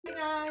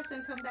guys,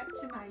 welcome back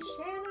to my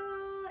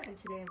channel, and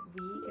today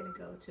we're gonna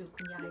go to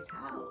Kunyai's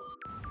house.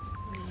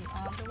 We're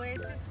on the way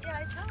to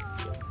Kunyai's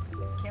house.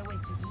 Can't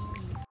wait to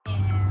eat.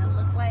 And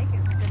look like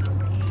it's gonna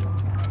rain,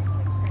 guys,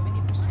 like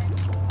 70%.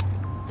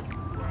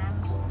 I'm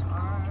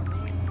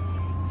starving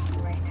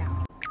right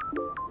now.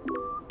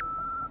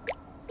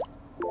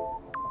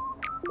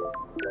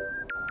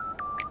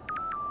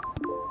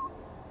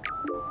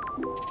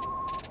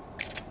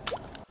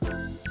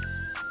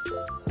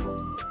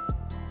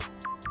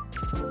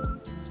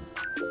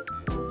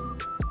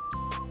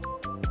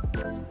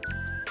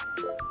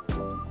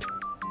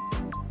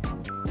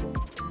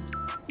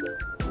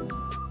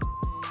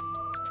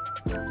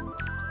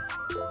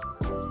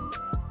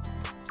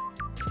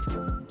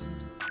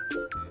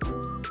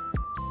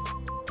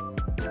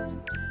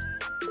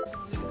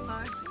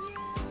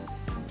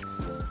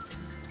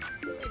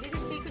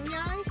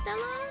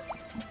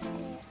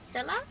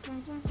 Stella?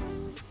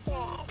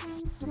 Yes.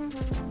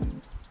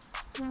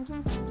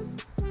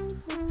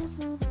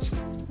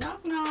 Knock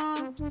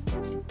knock.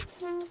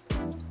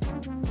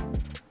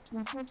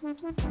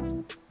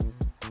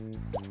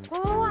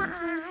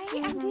 Why?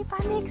 Auntie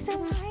panik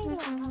semua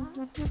ya.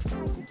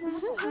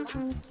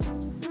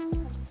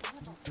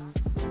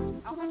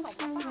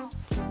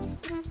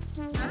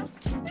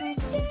 Hi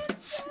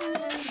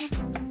Jensen.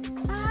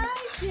 Hi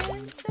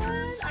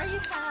Jensen. Are you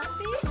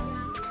happy?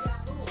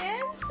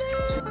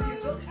 Jensen.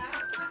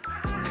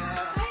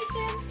 Hi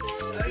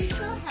Jensen. Are you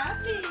so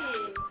happy?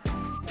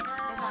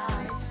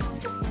 Hi.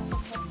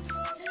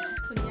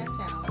 คุณย่าแ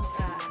จ๋ว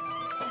ค่ะ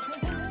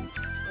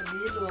วัน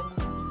นี้รวม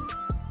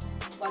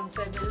วันแฟ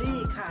มิลี่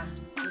ค่ะ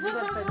วันนี้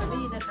วันแฟมิ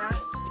ลี่นะคะ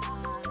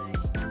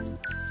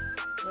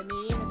วัน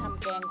นี้มาท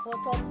ำแกงโคตร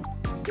ส้ม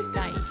ไ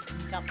ก่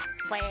กับ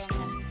แฟง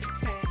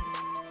นะ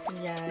คุณ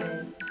ยาย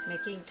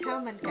making ข้าว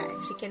มันไก่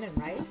chicken and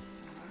rice.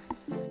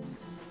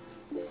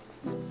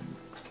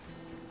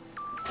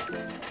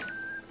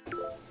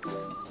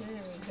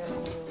 Here we go.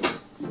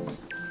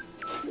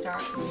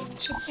 Dark meat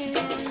chicken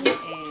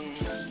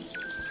and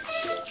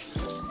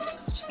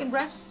chicken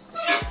breast.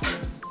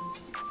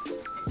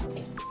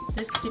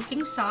 This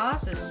dipping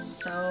sauce is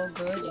so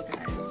good, you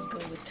guys.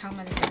 Good with ข้าว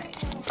มันไก่.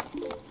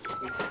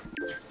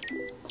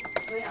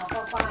 ไม่เอาเข้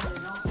าป้าเลย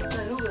เนาะเล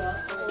ยลูกเหรอ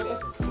โอ้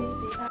ย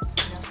ตีค่ะ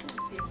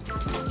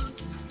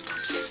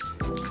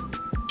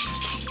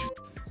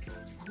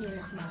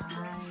Here's my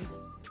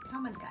ข้า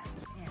วมันไก่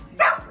and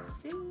here's the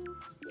soup.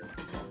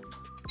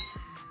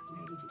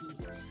 Ready to eat.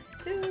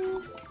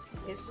 Soup.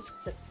 This is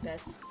the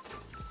best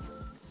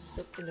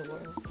soup in the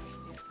world.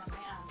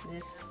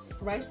 This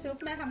rice soup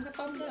แม่ทำข้าว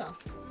ต้มด้วยเหรอ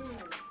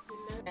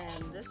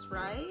And this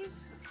rice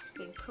has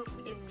been cooked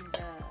in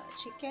the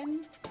chicken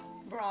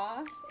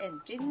broth and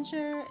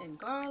ginger and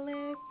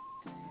garlic.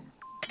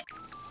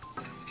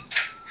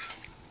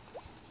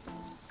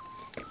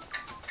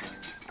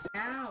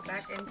 Now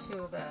back into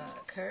the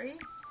curry.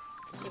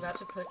 She's about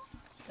to put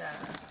the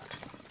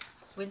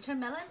winter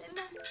melon in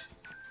there.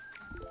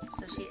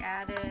 So she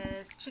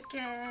added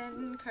chicken,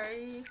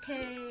 curry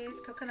paste,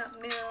 coconut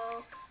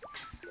milk,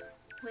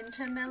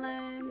 winter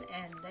melon,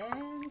 and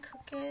then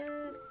cook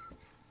it.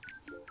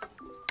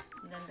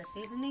 And then the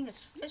seasoning is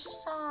fish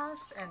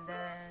sauce, and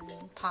then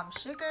palm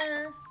sugar,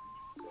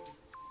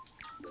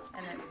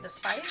 and then the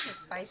spice is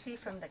spicy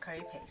from the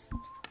curry paste.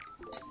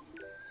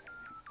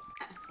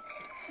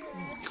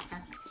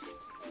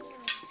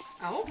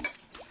 เอา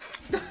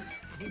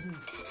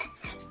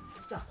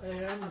สักเอ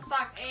ง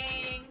ตักเอ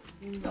ง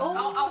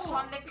เอาช้อ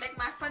นเล็ก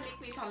ๆมาป้านิก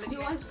มีช้อนเล็กๆแ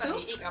บบ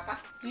นี้อีกเอาปะ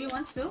Do you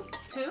want soup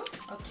too?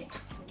 Okay,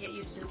 get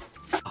you soup.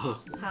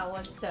 How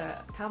was the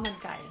ข้าวมัน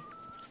ไก่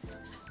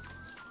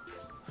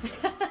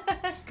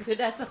Good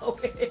as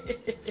always.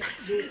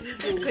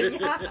 คุณ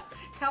ย่า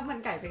ข้าวมัน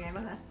ไก่เป็นไง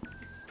บ้างคะ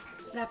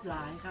แซ่บหล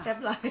ายค่ะแซ่บ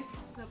หลาย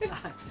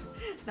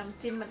น้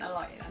ำจิ้มมันอ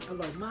ร่อยนะอ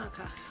ร่อยมาก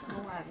ค่ะเ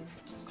มื่อวาน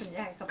คุณ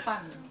ย่าเขาปั่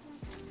น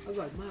อ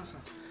ร่อยมากค่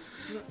ะ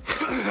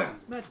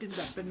แม่กินแ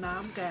บบเป็นน้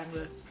ำแกงเล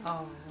ยอ๋อ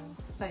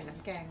ใส่น้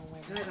ำแกงลงไป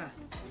ใช่ค่ะ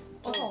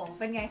โอ้โหเ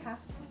ป็นไงคะ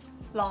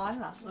ร้อน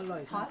เหรออร่อ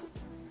ยฮอต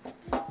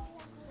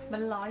มั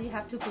นร้อน you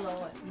have to blow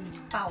it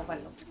เป่ากัน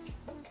ลูก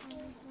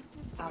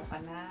เป่ากั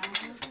นนะ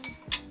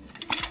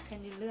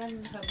Can you เลื่อน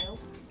her milk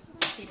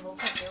remove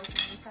her milk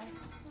inside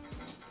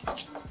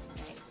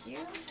Thank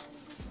you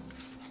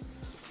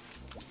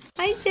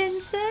Hi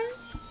Jensen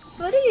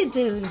What are you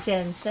doing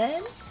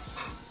Jensen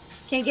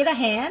Can you get a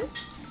hand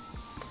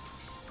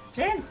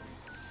Jensen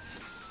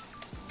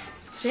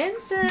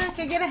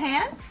can you get a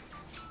hand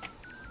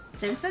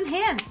Jensen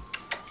hand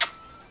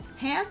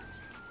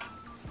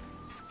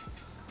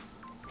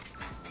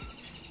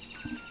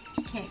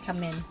Can't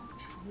come in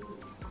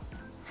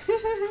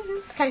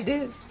ใคร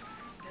ดื้อ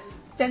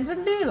Jensen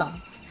ดื้อเหรอ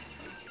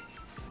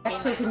Back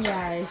to คุณย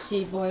าย she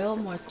boiled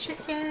more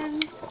chicken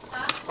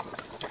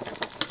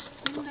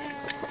in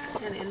there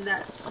and in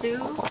that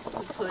soup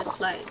we put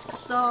like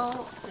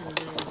salt and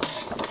then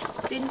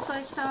thin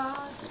soy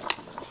sauce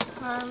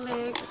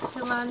garlic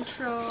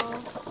cilantro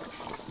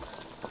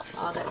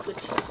all that good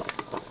stuff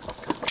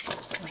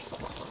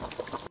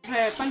แพร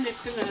ป้านิก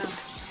กันเลย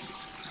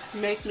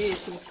make me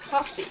some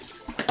coffee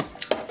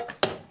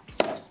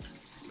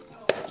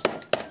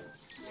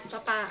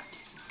ป้า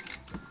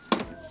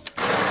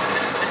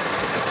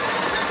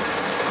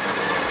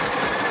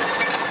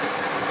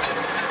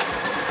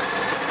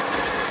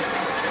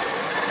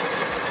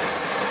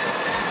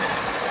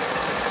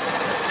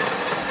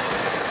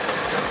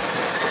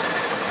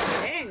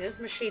Dang, this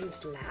machine's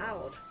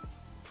loud.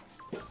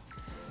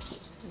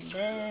 And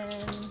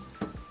then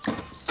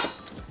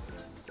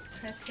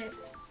press it.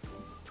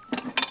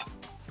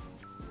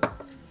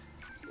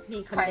 มี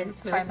ไฟ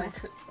condensed milk มัน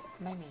ขึ้น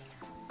ไม่มี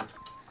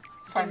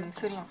ไฟมัน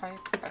ขึ้นแล้วค่อย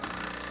เปิด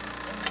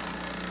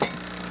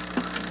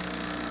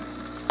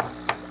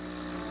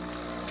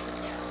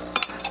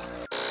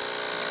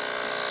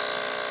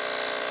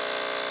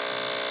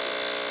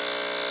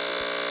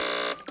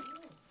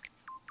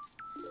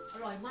อ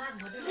ร่อยมากเ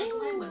หมือน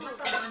เหมือนมัต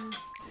ตบัน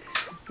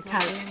ใ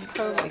ช่ เ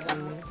พิ่มอีกอัน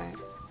นึงไป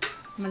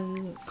มัน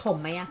ขม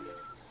ไหมอะ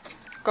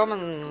ก็มั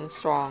น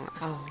strong อะ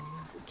อ๋อ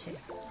โอเค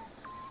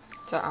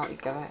จะเอาอี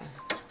กก็ได้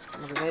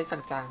มันจะได้จ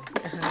าง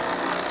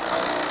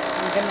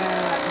I'm gonna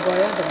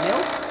boil the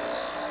milk.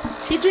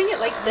 She drink it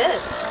like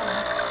this.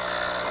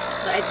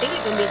 But I think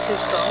it can be too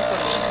strong for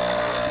me.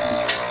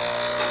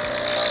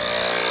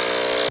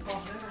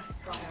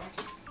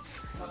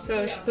 So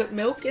she put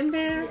milk in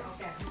there.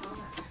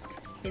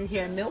 In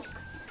here, milk.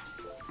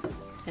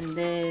 And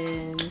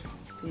then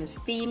gonna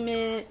steam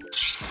it.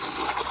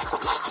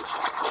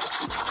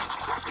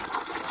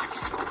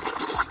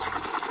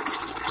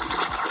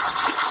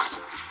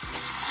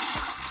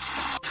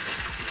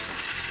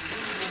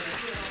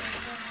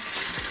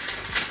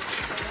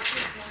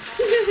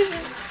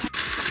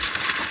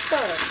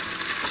 Stir.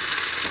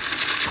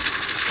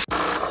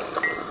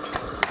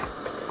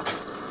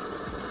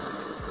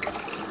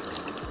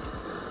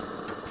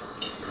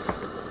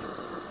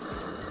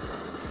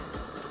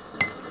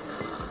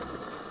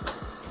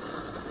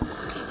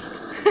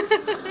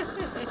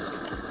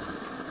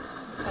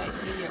 ๆใส่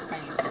ที่เยอะไป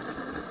นี่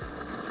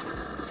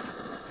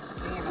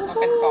ไงมันต้อง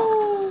เป็นฟอง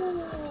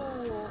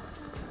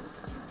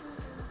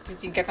จ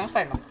ริงๆแกต้องใ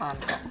ส่น้ำตาล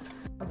ก่อน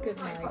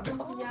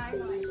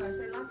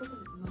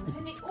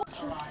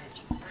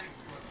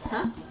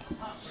Huh?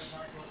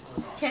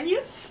 Can you?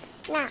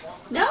 No.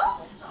 No?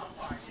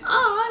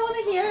 Oh, I want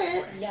to hear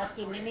it. อยาก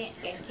กินนี่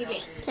แกงขี้เหล็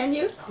ก Can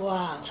you?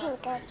 Wow. ชิง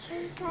ก็ชิ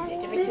งก็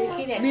จะไปซื้อ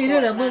ขี้เหล็ก มีด้ว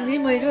ยเหรอเมืองนี้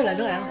มีด้วยเหรอ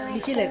ด้วยอ่ะมี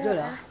ขี้เหล็กด้วยเ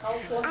หรอ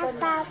อา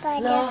ปาปา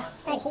เด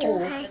มาดู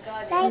ให้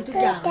ได้ทุก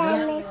อย่าง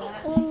เลย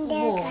อินเดี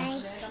ยไก่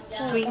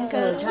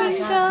Twinkle ใช่ใ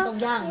ช่ต้อง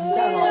ย่างจ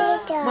ะอร่อ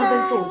ยมันเป็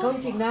นสูตรเขา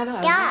จริงนะด้ว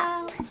ย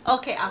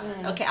Okay,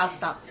 I'll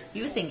stop.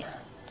 You sing it.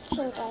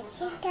 ชิงก็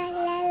ชิงก็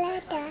ลาลา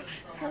ดา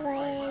ฮาวา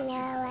ยน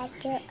าว่า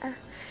จูอา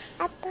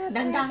ปาปา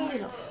ดังๆสิ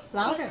ลูก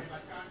Louder.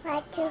 ว่า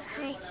จูใ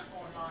ห้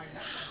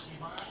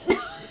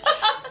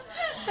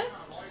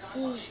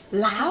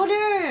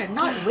Louder,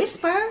 not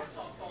whisper.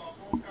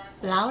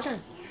 Louder.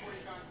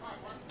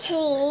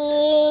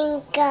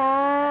 Twinkle,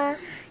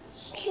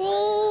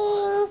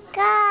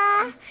 twinkle,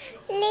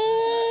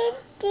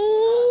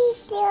 little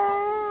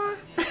star,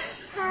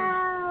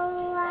 how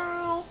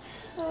I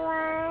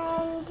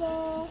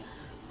wonder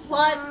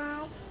What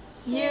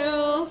you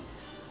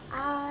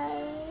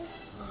are.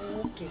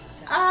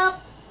 up?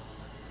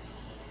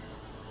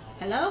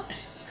 Hello?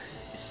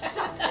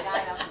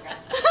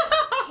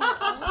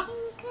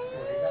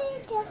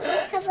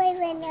 ฮาวาย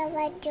นา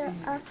ว่าจู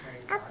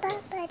อาปา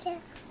ปาเด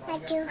ว่า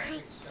จูให้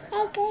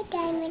like a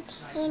diamond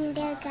in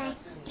the sky.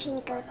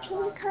 Twinkle,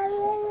 twinkle,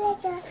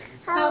 little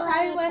How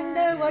I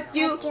wonder what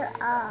you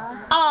are.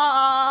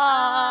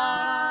 are.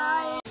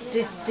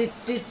 Did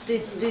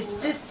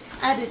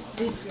อ่ะดึ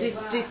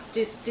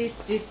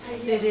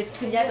ด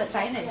คุณยายเปิดไฟ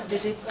หน่อย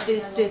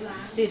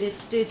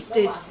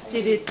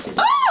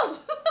Oh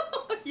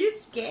you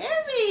scare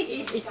me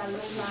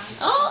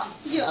Oh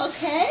you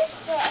okay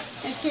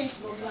Okay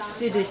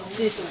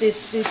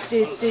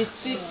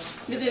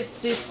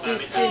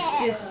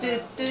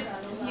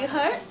You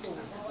hurt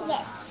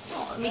Yes.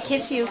 Let me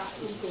kiss you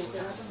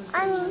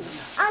On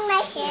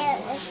my hair.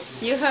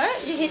 You hurt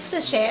You hit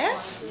the chair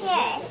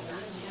Yes.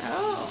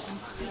 Oh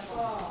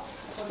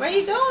Where are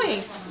you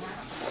going?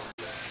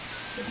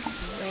 This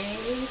rain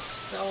is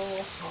so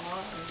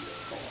hard.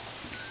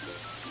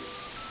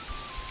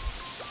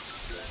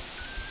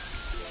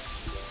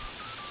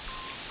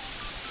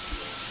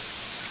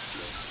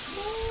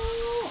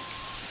 Oh,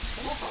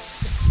 so hot.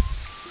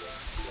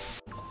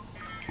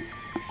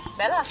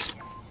 Bella,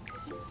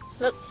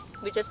 look,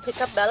 we just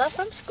picked up Bella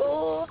from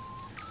school,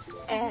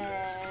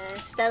 and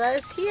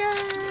Stella's here.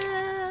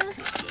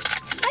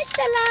 Hi,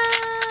 Stella.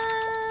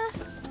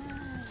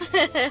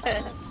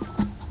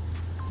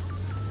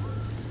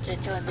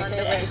 On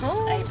the way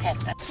home. iPad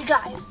You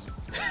guys,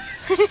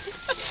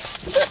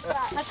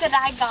 look what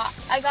I got.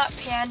 I got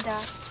panda.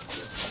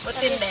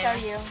 What's Let in me there? show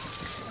you.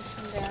 What's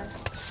in there?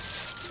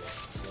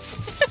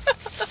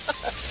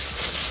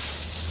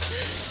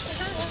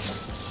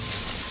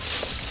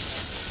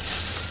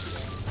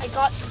 I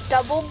got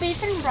double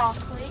beef and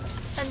broccoli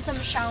and some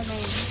chow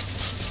mein.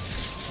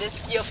 this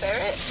your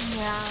favorite?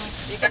 Yeah.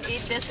 You can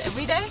eat this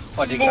every day? ส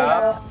วัสดีครั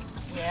บ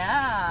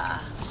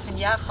Yeah. คุณ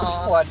ย่าขอ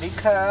สวัสดี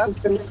ครับ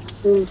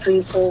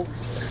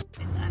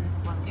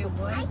It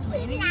was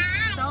raining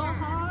so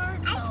hard,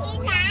 so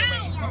we have to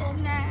wait home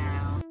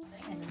now.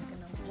 And I'm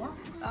gonna walk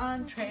on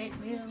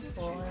treadmill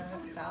for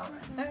about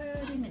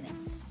 30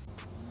 minutes.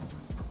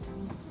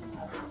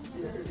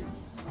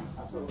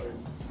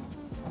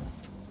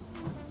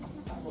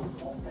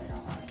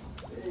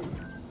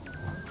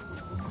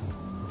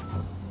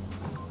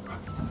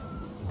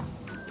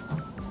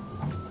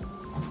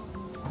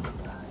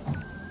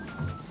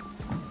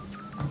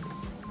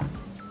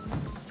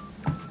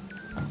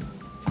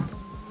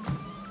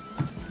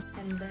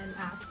 And then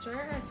after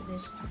I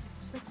finish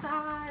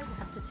exercise, I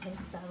have to take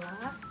Bella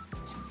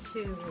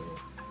to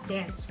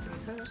dance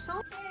rehearsal.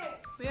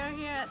 We are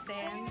here at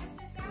dance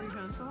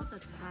rehearsal แต่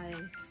ไทย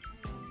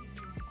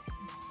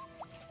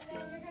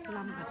ล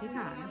ำอธิษฐ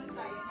าน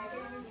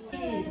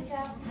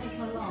ให้เข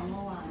าลองเ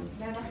มื่อวาน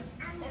ได้ปะ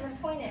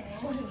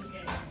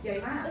ใหญ่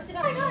มาก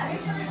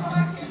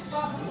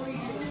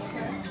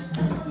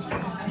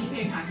อันนี้เพล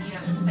งหาที่น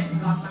ะแต่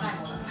ร้องก็ได้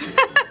หมด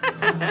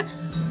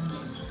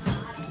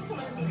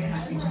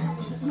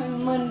มัน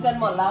มึนกัน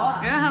หมดแล้วอ่ะ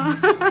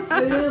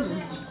ลืม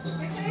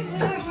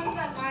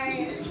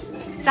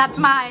จัด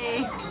ใหม่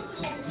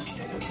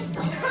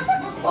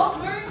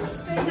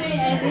ให้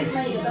ไอริสม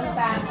าอยู่ตรงก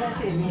ลางเพื่อ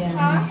สีเรียน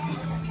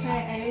ให้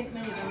ไอริสม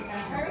าอยู่ตรงกลา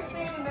ง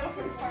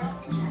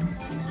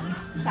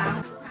สาม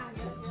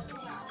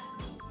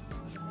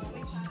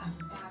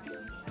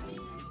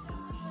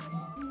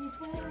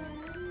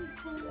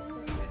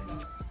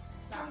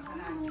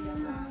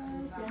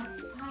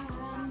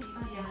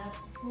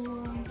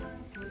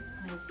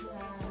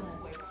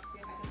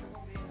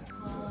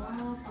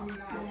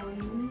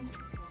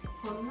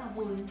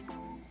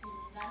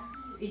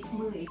อีก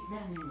มืออีกด้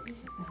านหนึ่ง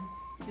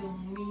จง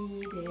มี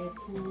แด่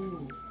ผู้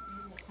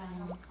ท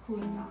ำคุ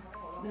ณ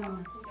เดิน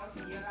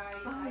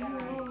ไปโล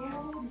ก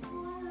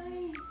ไว้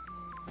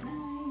ใน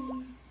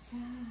ช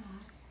า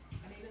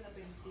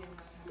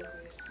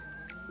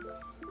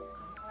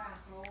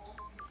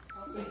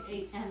อี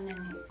กอันหนึ่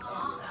ง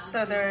So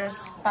there's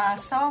ปลา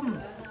ส้ม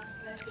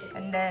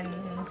and then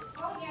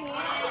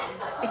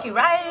sticky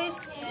rice.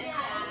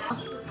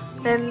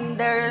 Then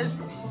there's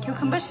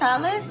cucumber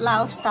salad,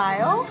 Lao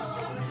style.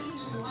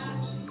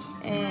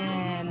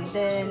 And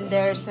then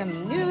there's some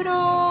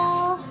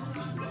noodle.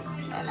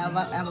 And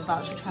I'm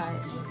about to try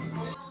it.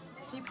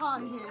 People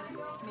here is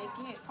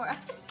making it for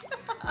us.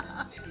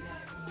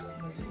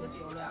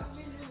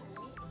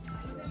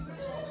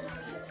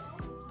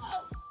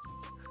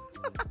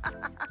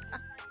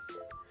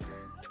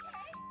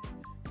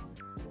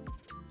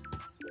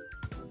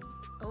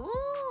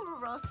 Ooh,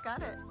 Rose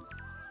got it.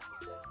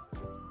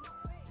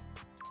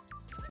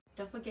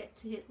 Don't forget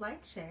to hit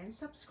like, share, and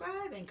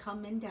subscribe, and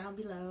comment down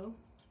below.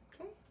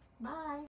 Okay, bye.